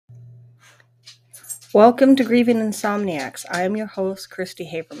Welcome to Grieving Insomniacs. I am your host, Christy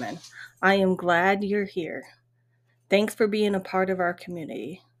Haberman. I am glad you're here. Thanks for being a part of our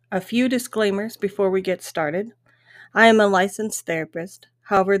community. A few disclaimers before we get started. I am a licensed therapist.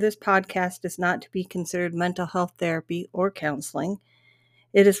 However, this podcast is not to be considered mental health therapy or counseling.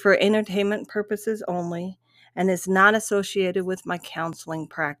 It is for entertainment purposes only and is not associated with my counseling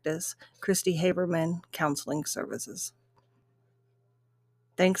practice, Christy Haberman Counseling Services.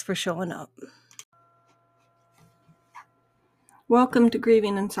 Thanks for showing up. Welcome to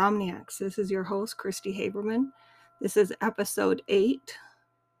Grieving Insomniacs. This is your host, Christy Haberman. This is episode 8.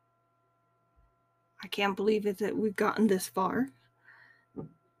 I can't believe it that we've gotten this far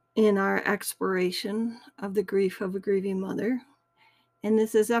in our exploration of the grief of a grieving mother. And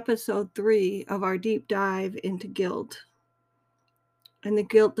this is episode 3 of our deep dive into guilt and the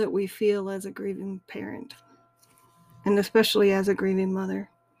guilt that we feel as a grieving parent, and especially as a grieving mother.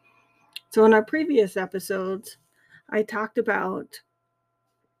 So in our previous episodes, I talked about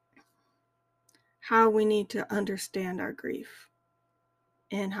how we need to understand our grief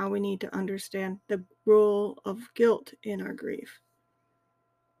and how we need to understand the role of guilt in our grief.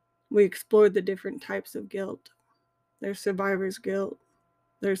 We explored the different types of guilt. There's survivor's guilt.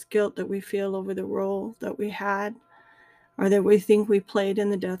 There's guilt that we feel over the role that we had or that we think we played in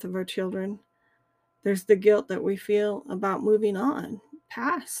the death of our children. There's the guilt that we feel about moving on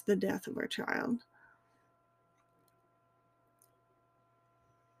past the death of our child.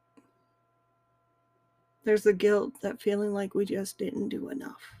 There's the guilt that feeling like we just didn't do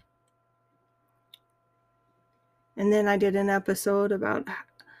enough. And then I did an episode about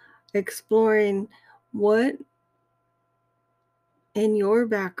exploring what in your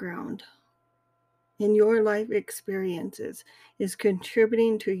background, in your life experiences, is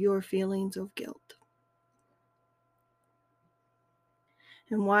contributing to your feelings of guilt.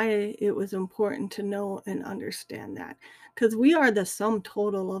 And why it was important to know and understand that. Because we are the sum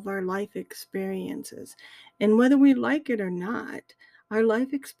total of our life experiences. And whether we like it or not, our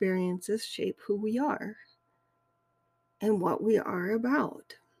life experiences shape who we are and what we are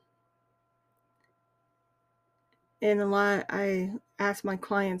about. And I ask my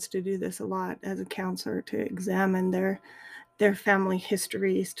clients to do this a lot as a counselor, to examine their family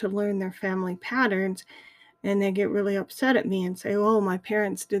histories, to learn their family patterns. And they get really upset at me and say, oh, my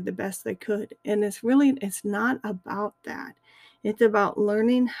parents did the best they could. And it's not about that. It's about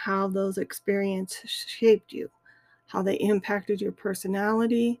learning how those experiences shaped you, how they impacted your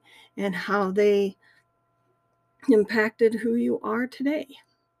personality, and how they impacted who you are today.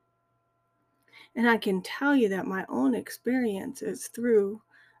 And I can tell you that my own experiences through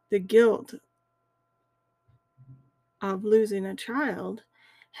the guilt of losing a child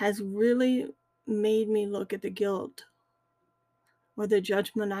has really made me look at the guilt or the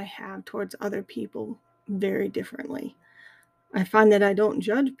judgment I have towards other people very differently. I find that I don't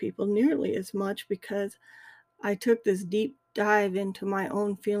judge people nearly as much because I took this deep dive into my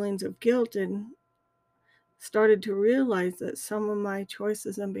own feelings of guilt and started to realize that some of my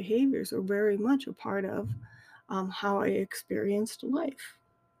choices and behaviors are very much a part of how I experienced life.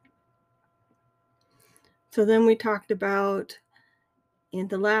 So then we talked about, in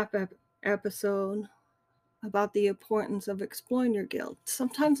the last episode, about the importance of exploring your guilt.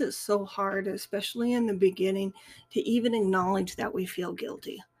 Sometimes it's so hard, especially in the beginning, to even acknowledge that we feel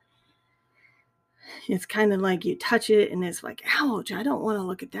guilty. It's kind of like you touch it and it's like, ouch, I don't want to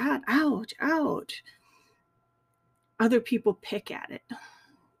look at that. Ouch, ouch. Other people pick at it.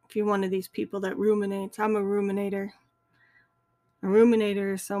 If you're one of these people that ruminates, I'm a ruminator. A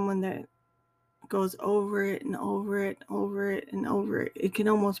ruminator is someone that goes over it and over it, over it and over it. It can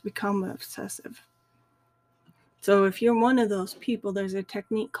almost become obsessive. So if you're one of those people, there's a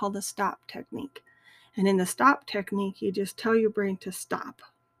technique called the stop technique. And in the stop technique, you just tell your brain to stop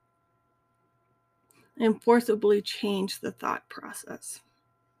and forcibly change the thought process.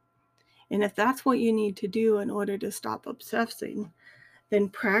 And if that's what you need to do in order to stop obsessing, then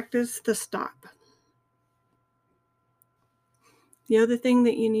practice the stop. The other thing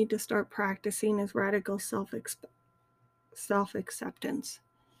that you need to start practicing is radical self-acceptance.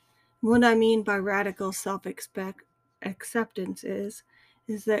 What I mean by radical self-acceptance is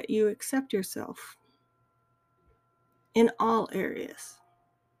that you accept yourself in all areas.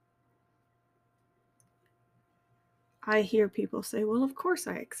 I hear people say, well, of course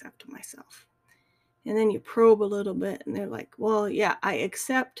I accept myself. And then you probe a little bit and they're like, well, yeah, I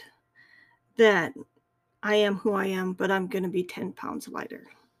accept that I am who I am, but I'm going to be 10 pounds lighter.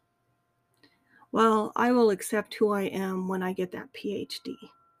 Well, I will accept who I am when I get that PhD.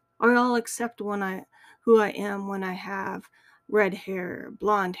 Or I'll accept who I am when I have red hair, or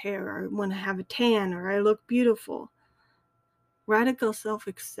blonde hair, or I want to have a tan, or I look beautiful. Radical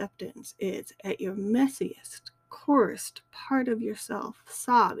self-acceptance is at your messiest, coarest part of yourself,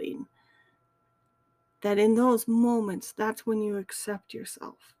 sobbing. That in those moments, that's when you accept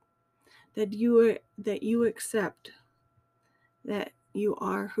yourself. That you accept that you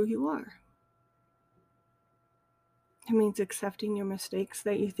are who you are. It means accepting your mistakes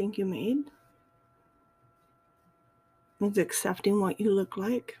that you think you made. It means accepting what you look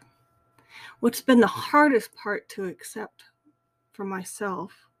like. What's been the hardest part to accept for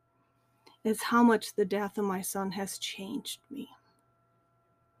myself is how much the death of my son has changed me.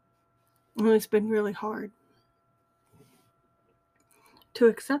 And it's been really hard to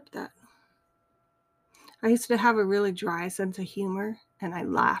accept that. I used to have a really dry sense of humor, and I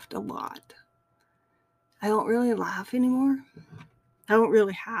laughed a lot. I don't really laugh anymore. I don't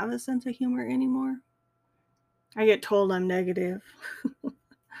really have a sense of humor anymore. I get told I'm negative.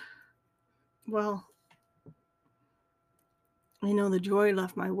 Well, the joy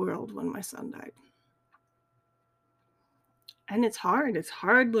left my world when my son died. And it's hard. It's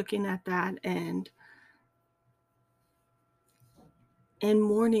hard looking at that and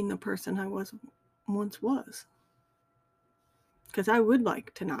mourning the person I once was. Because I would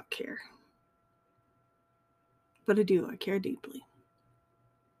like to not care. But I do. I care deeply.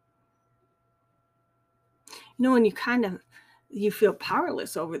 And you feel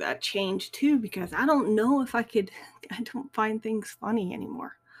powerless over that change too, because I don't know if I don't find things funny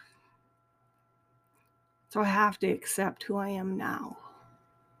anymore. So I have to accept who I am now,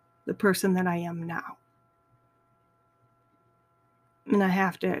 the person that I am now. And I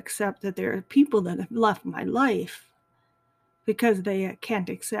have to accept that there are people that have left my life because they can't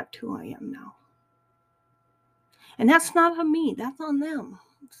accept who I am now. And that's not on me, that's on them.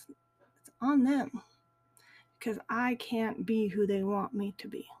 It's on them. Because I can't be who they want me to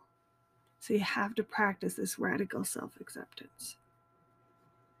be. So you have to practice this radical self-acceptance.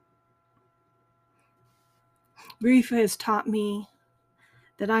 Grief has taught me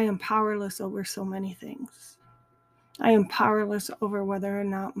that I am powerless over so many things. I am powerless over whether or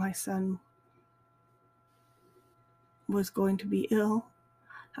not my son was going to be ill.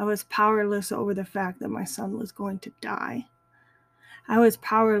 I was powerless over the fact that my son was going to die. I was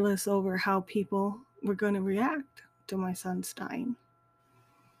powerless over how people were going to react to my son's dying.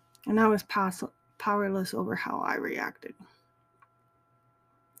 And I was powerless over how I reacted.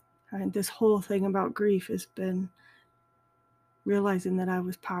 And this whole thing about grief has been realizing that I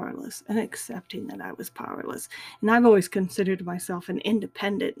was powerless and accepting that I was powerless. And I've always considered myself an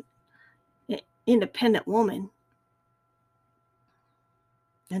independent woman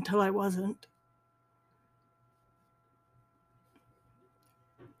until I wasn't.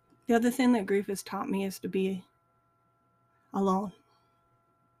 The other thing that grief has taught me is to be alone.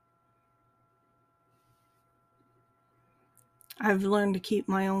 I've learned to keep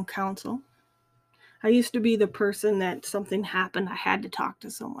my own counsel. I used to be the person that something happened, I had to talk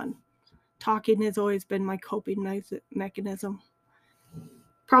to someone. Talking has always been my coping mechanism.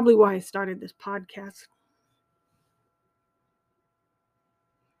 Probably why I started this podcast.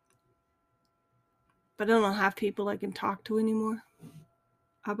 But I don't have people I can talk to anymore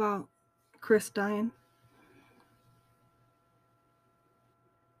about Chris dying.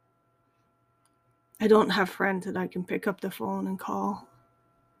 I don't have friends that I can pick up the phone and call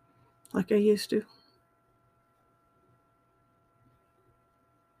like I used to.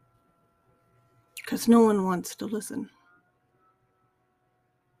 Because no one wants to listen.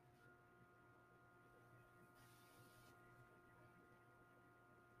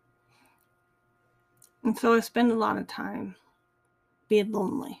 And so I spend a lot of time being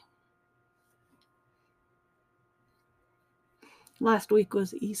lonely. Last week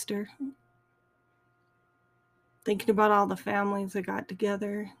was Easter. Thinking about all the families that got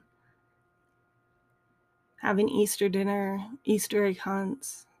together, having Easter dinner, Easter egg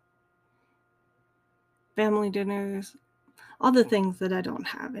hunts, family dinners, all the things that I don't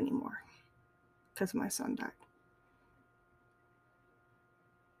have anymore because my son died.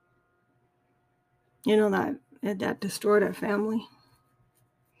 That destroyed our family.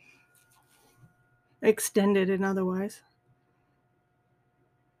 Extended and otherwise.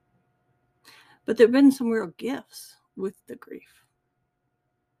 But there have been some real gifts with the grief.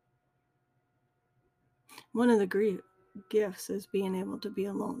 One of the gifts is being able to be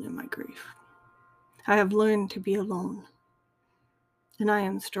alone in my grief. I have learned to be alone, and I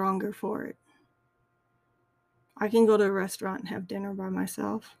am stronger for it. I can go to a restaurant and have dinner by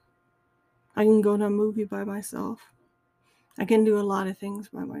myself. I can go to a movie by myself. I can do a lot of things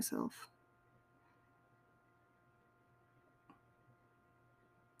by myself.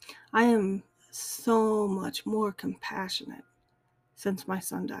 I am so much more compassionate since my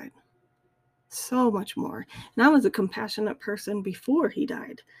son died. So much more. And I was a compassionate person before he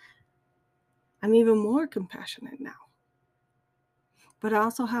died. I'm even more compassionate now. But I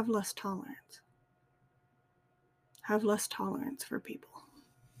also have less tolerance. Have less tolerance for people.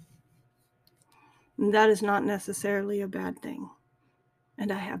 And that is not necessarily a bad thing.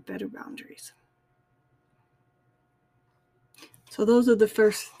 And I have better boundaries. So those are the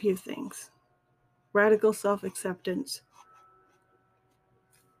first few things. Radical self-acceptance.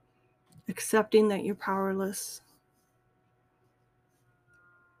 Accepting that you're powerless.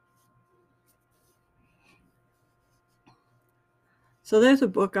 So there's a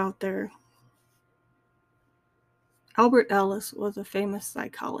book out there. Albert Ellis was a famous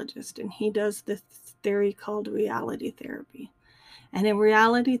psychologist, and he does this theory called reality therapy. And in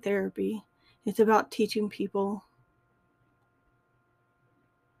reality therapy, it's about teaching people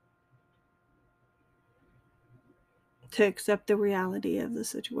to accept the reality of the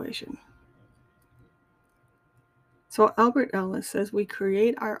situation. So Albert Ellis says we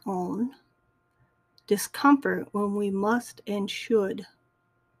create our own discomfort when we must and should.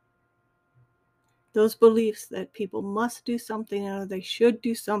 Those beliefs that people must do something or they should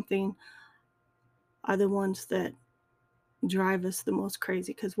do something are the ones that drive us the most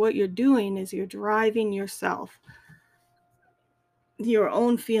crazy, because what you're doing is you're driving yourself, your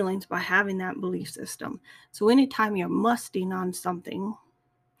own feelings, by having that belief system. So anytime you're musting on something,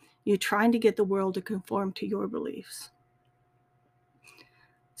 you're trying to get the world to conform to your beliefs.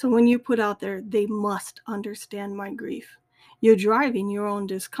 So when you put out there, they must understand my grief, you're driving your own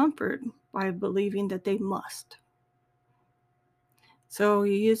discomfort by believing that they must. So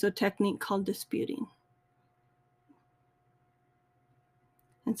you use a technique called disputing.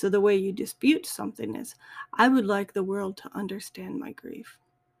 And so the way you dispute something is, I would like the world to understand my grief.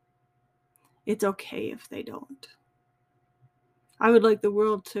 It's okay if they don't. I would like the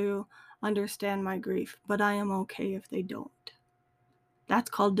world to understand my grief, but I am okay if they don't. That's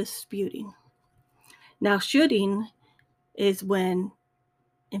called disputing. Now, shoulding is when,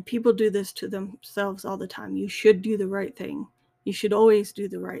 and people do this to themselves all the time, you should do the right thing. You should always do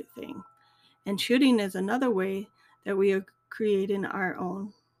the right thing. And shoulding is another way that we are creating our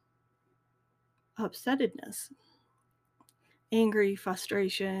own upsettedness, angry,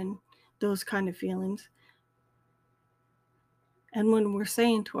 frustration, those kind of feelings. And when we're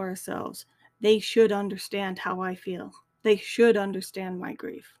saying to ourselves, they should understand how I feel, they should understand my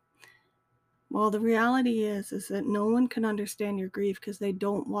grief. Well, the reality is that no one can understand your grief because they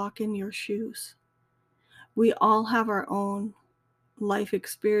don't walk in your shoes. We all have our own life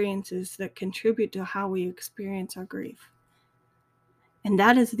experiences that contribute to how we experience our grief. And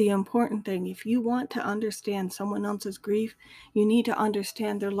that is the important thing. If you want to understand someone else's grief, you need to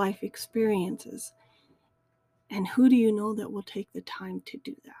understand their life experiences. And who do you know that will take the time to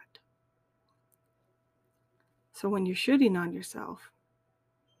do that? So when you're shooting on yourself,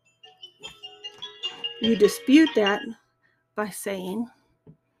 you dispute that by saying,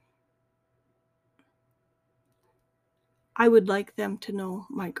 I would like them to know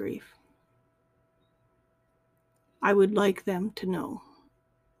my grief. I would like them to know.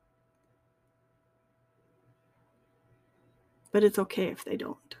 But it's okay if they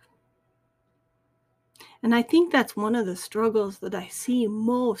don't. And I think that's one of the struggles that I see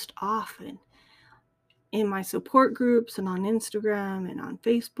most often in my support groups and on Instagram and on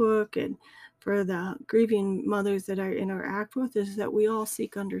Facebook and for the grieving mothers that I interact with, is that we all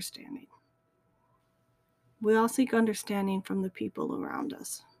seek understanding. We all seek understanding from the people around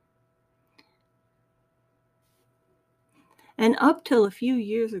us. And up till a few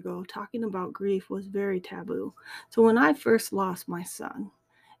years ago, talking about grief was very taboo. So when I first lost my son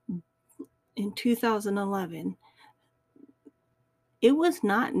in 2011, it was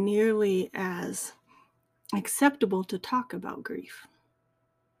not nearly as acceptable to talk about grief.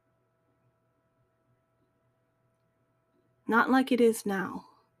 Not like it is now.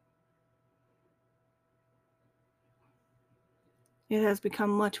 It has become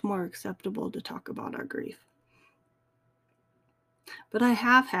much more acceptable to talk about our grief. But I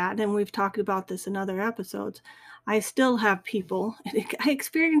have had, and we've talked about this in other episodes, I still have people, and I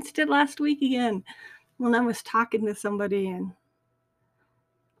experienced it last week again when I was talking to somebody, and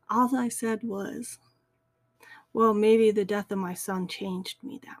all I said was, well, maybe the death of my son changed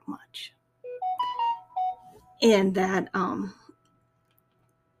me that much. And that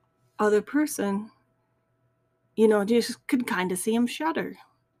other person, just could kind of see him shudder.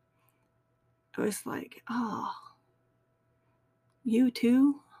 It was like, oh, you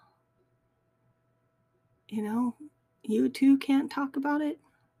too? You too can't talk about it?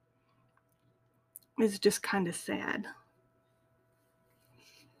 is just kind of sad.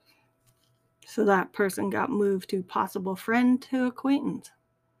 So that person got moved to possible friend to acquaintance.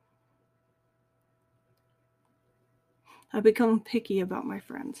 I become picky about my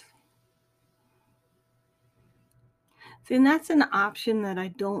friends. See, and that's an option that I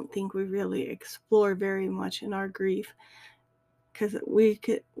don't think we really explore very much in our grief, because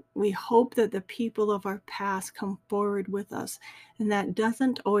we hope that the people of our past come forward with us, and that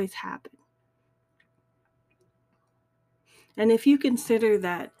doesn't always happen. And if you consider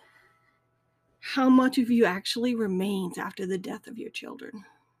that, how much of you actually remains after the death of your children?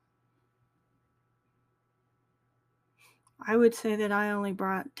 I would say that I only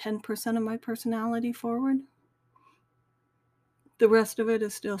brought 10% of my personality forward. The rest of it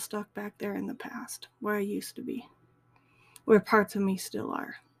is still stuck back there in the past, where I used to be, where parts of me still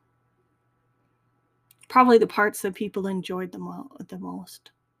are. Probably the parts that people enjoyed the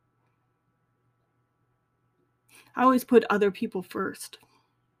most. I always put other people first.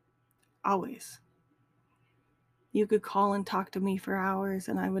 Always. You could call and talk to me for hours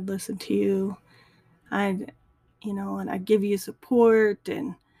and I would listen to you. And I'd give you support,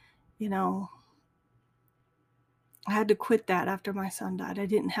 and, I had to quit that after my son died. I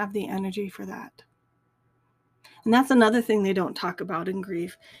didn't have the energy for that. And that's another thing they don't talk about in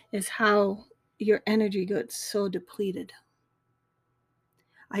grief, is how your energy gets so depleted.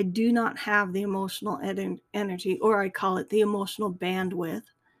 I do not have the emotional energy, or I call it the emotional bandwidth,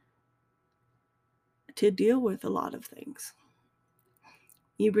 to deal with a lot of things.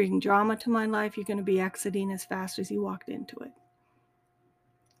 You bring drama to my life, you're going to be exiting as fast as you walked into it.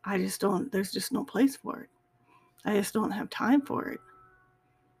 There's just no place for it. I just don't have time for it.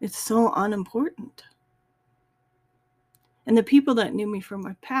 It's so unimportant. And the people that knew me from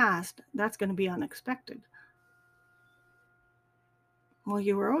my past, that's going to be unexpected. Well,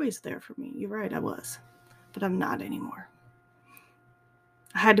 you were always there for me. You're right, I was. But I'm not anymore.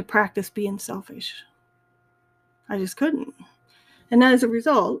 I had to practice being selfish. I just couldn't. And as a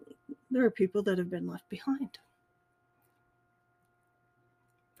result, there are people that have been left behind.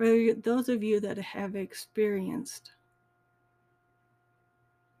 For those of you that have experienced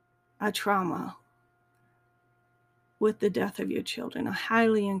a trauma with the death of your children, I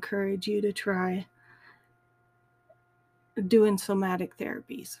highly encourage you to try doing somatic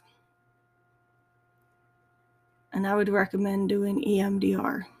therapies. And I would recommend doing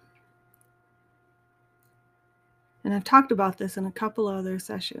EMDR. And I've talked about this in a couple other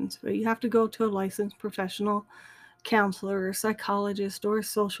sessions, but you have to go to a licensed professional counselor or psychologist or a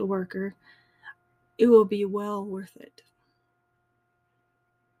social worker. It will be well worth it.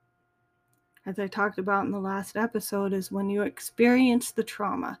 As I talked about in the last episode, is when you experience the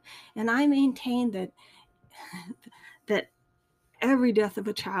trauma. And I maintain that every death of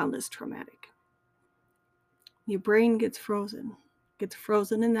a child is traumatic. Your brain gets frozen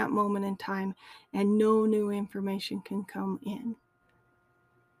in that moment in time, and no new information can come in.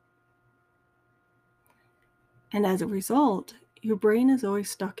 And as a result, your brain is always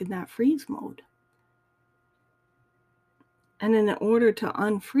stuck in that freeze mode. And in order to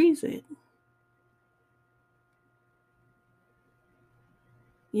unfreeze it,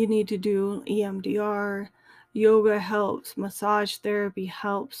 you need to do EMDR. Yoga helps, massage therapy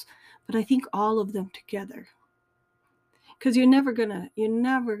helps, but I think all of them together. Because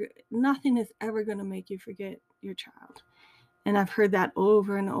nothing is ever going to make you forget your child. And I've heard that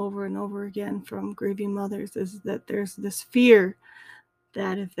over and over and over again from grieving mothers, is that there's this fear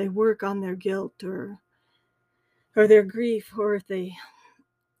that if they work on their guilt or their grief, or if they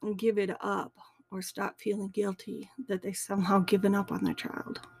give it up or stop feeling guilty, that they somehow given up on their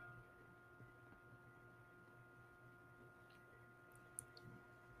child.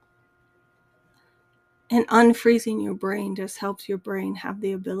 And unfreezing your brain just helps your brain have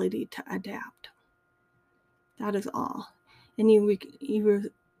the ability to adapt. That is all. And you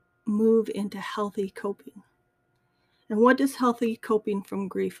move into healthy coping. And what does healthy coping from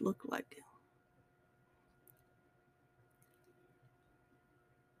grief look like?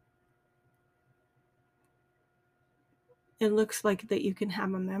 It looks like that you can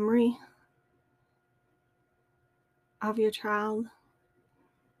have a memory of your child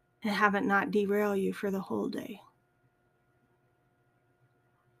and have it not derail you for the whole day.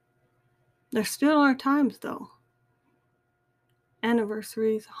 There still are times, though,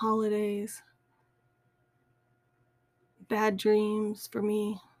 anniversaries, holidays, bad dreams for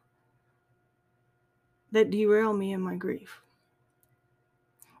me, that derail me in my grief.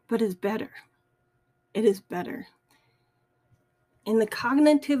 But it's better. It is better. And the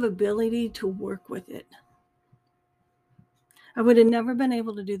cognitive ability to work with it. I would have never been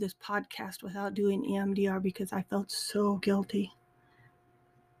able to do this podcast without doing EMDR because I felt so guilty.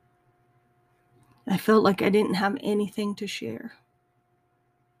 I felt like I didn't have anything to share,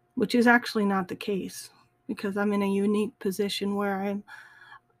 which is actually not the case because I'm in a unique position where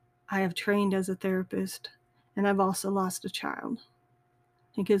I have trained as a therapist and I've also lost a child.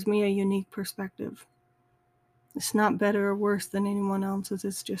 It gives me a unique perspective. It's not better or worse than anyone else's,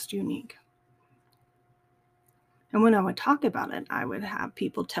 it's just unique. And when I would talk about it, I would have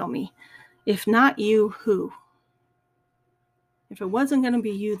people tell me, if not you, who? If it wasn't going to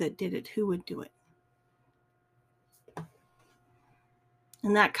be you that did it, who would do it?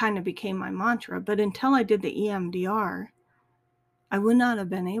 And that kind of became my mantra. But until I did the EMDR, I would not have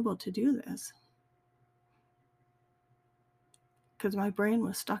been able to do this because my brain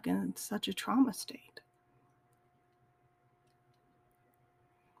was stuck in such a trauma state.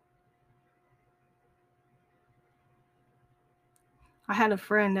 I had a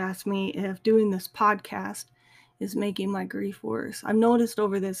friend ask me if doing this podcast is making my grief worse. I've noticed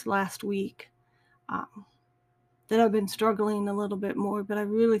over this last week that I've been struggling a little bit more, but I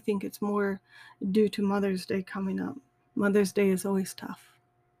really think it's more due to Mother's Day coming up. Mother's Day is always tough.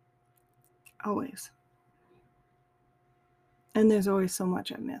 Always. And there's always so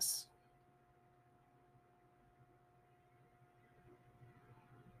much I miss.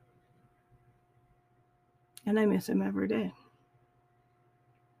 And I miss him every day.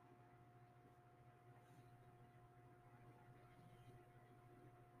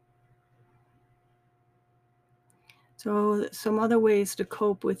 So some other ways to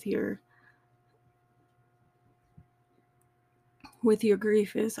cope with your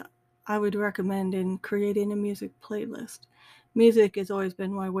grief is I would recommend in creating a music playlist. Music has always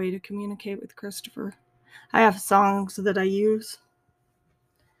been my way to communicate with Christopher. I have songs that I use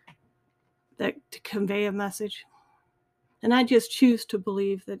that to convey a message. And I just choose to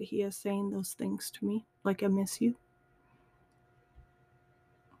believe that he is saying those things to me, like I miss you.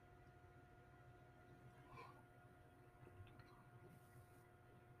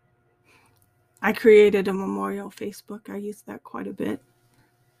 I created a memorial Facebook. I use that quite a bit.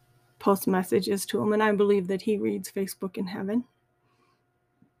 Post messages to him, and I believe that he reads Facebook in heaven.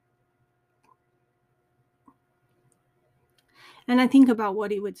 And I think about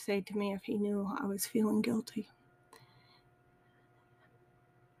what he would say to me if he knew I was feeling guilty.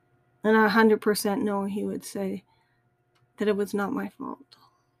 And I 100% know he would say that it was not my fault.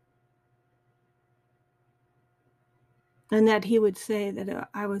 And that he would say that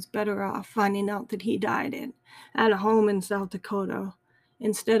I was better off finding out that he died at a home in South Dakota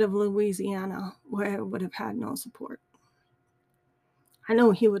instead of Louisiana, where I would have had no support. I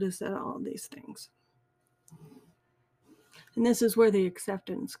know he would have said all of these things. And this is where the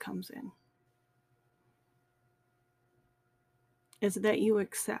acceptance comes in. Is that you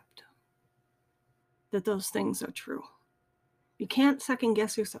accept that those things are true. You can't second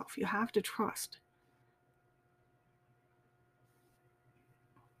guess yourself. You have to trust.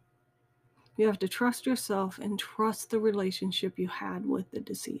 You have to trust yourself and trust the relationship you had with the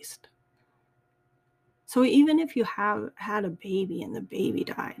deceased. So even if you have had a baby and the baby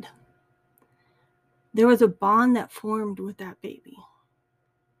died, there was a bond that formed with that baby.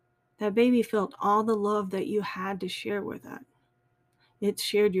 That baby felt all the love that you had to share with it. It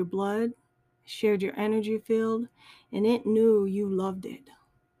shared your blood, shared your energy field, and it knew you loved it.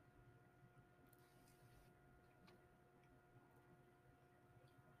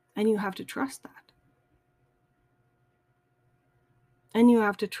 And you have to trust that. And you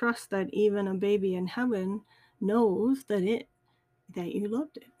have to trust that even a baby in heaven knows that you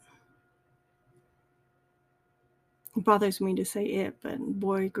loved it. It bothers me to say it, but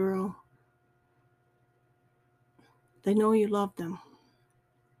boy, girl, they know you love them.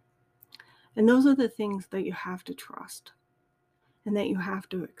 And those are the things that you have to trust and that you have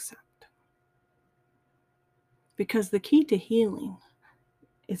to accept. Because the key to healing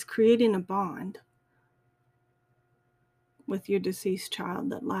is creating a bond with your deceased child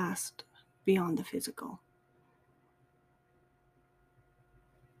that lasts beyond the physical.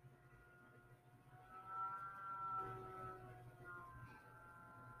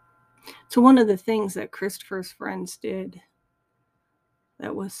 So one of the things that Christopher's friends did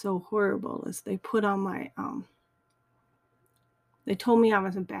that was so horrible is they put on my, they told me I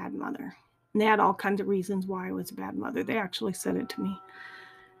was a bad mother. And they had all kinds of reasons why I was a bad mother. They actually said it to me.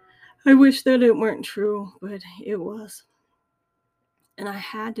 I wish that it weren't true, but it was. And I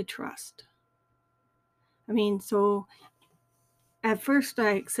had to trust. I mean, so at first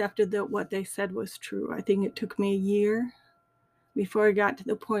I accepted that what they said was true. I think it took me a year before I got to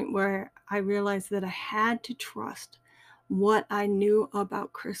the point where I realized that I had to trust what I knew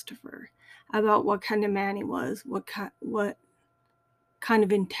about Christopher, about what kind of man he was, what kind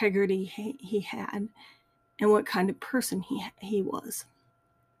of integrity he had, and what kind of person he was.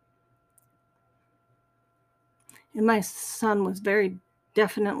 And my son was very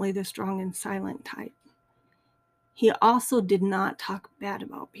definitely the strong and silent type. He also did not talk bad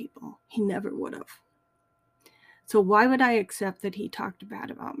about people. He never would have. So why would I accept that he talked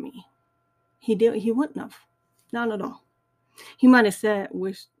bad about me? He wouldn't have. Not at all. He might have said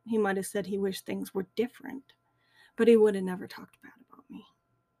he wished things were different, but he would have never talked bad about me.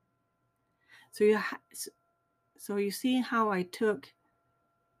 So you see how I took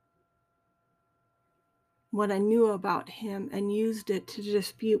what I knew about him and used it to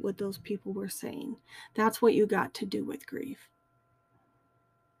dispute what those people were saying. That's what you got to do with grief.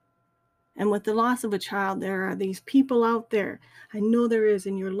 And with the loss of a child, there are these people out there, I know there is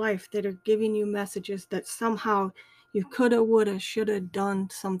in your life, that are giving you messages that somehow you coulda, woulda, shoulda done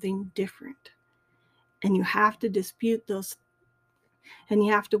something different. And you have to dispute those, and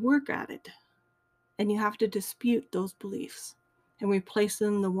you have to work at it. And you have to dispute those beliefs and replace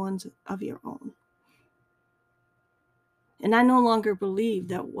them the ones of your own. And I no longer believe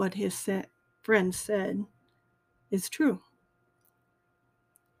that what his friend said is true.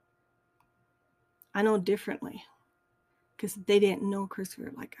 I know differently because they didn't know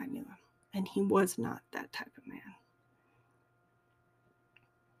Christopher like I knew him. And he was not that type of man.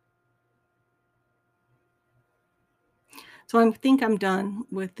 So I think I'm done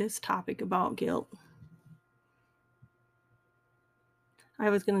with this topic about guilt. I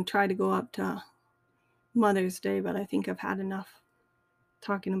was going to try to go up to Mother's Day, but I think I've had enough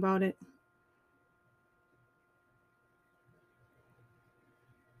talking about it.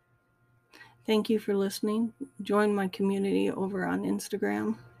 Thank you for listening. Join my community over on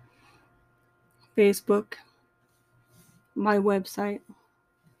Instagram, Facebook, my website,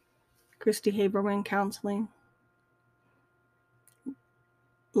 Christy Haberman Counseling.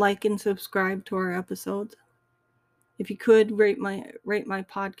 Like and subscribe to our episodes. If you could rate my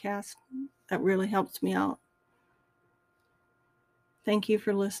podcast, that really helps me out. Thank you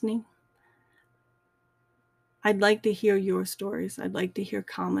for listening. I'd like to hear your stories. I'd like to hear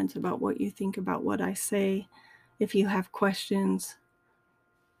comments about what you think about what I say. If you have questions,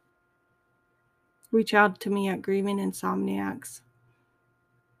 reach out to me at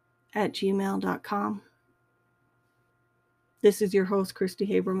grievinginsomniacs@gmail.com. This is your host, Christy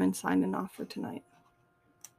Haberman, signing off for tonight.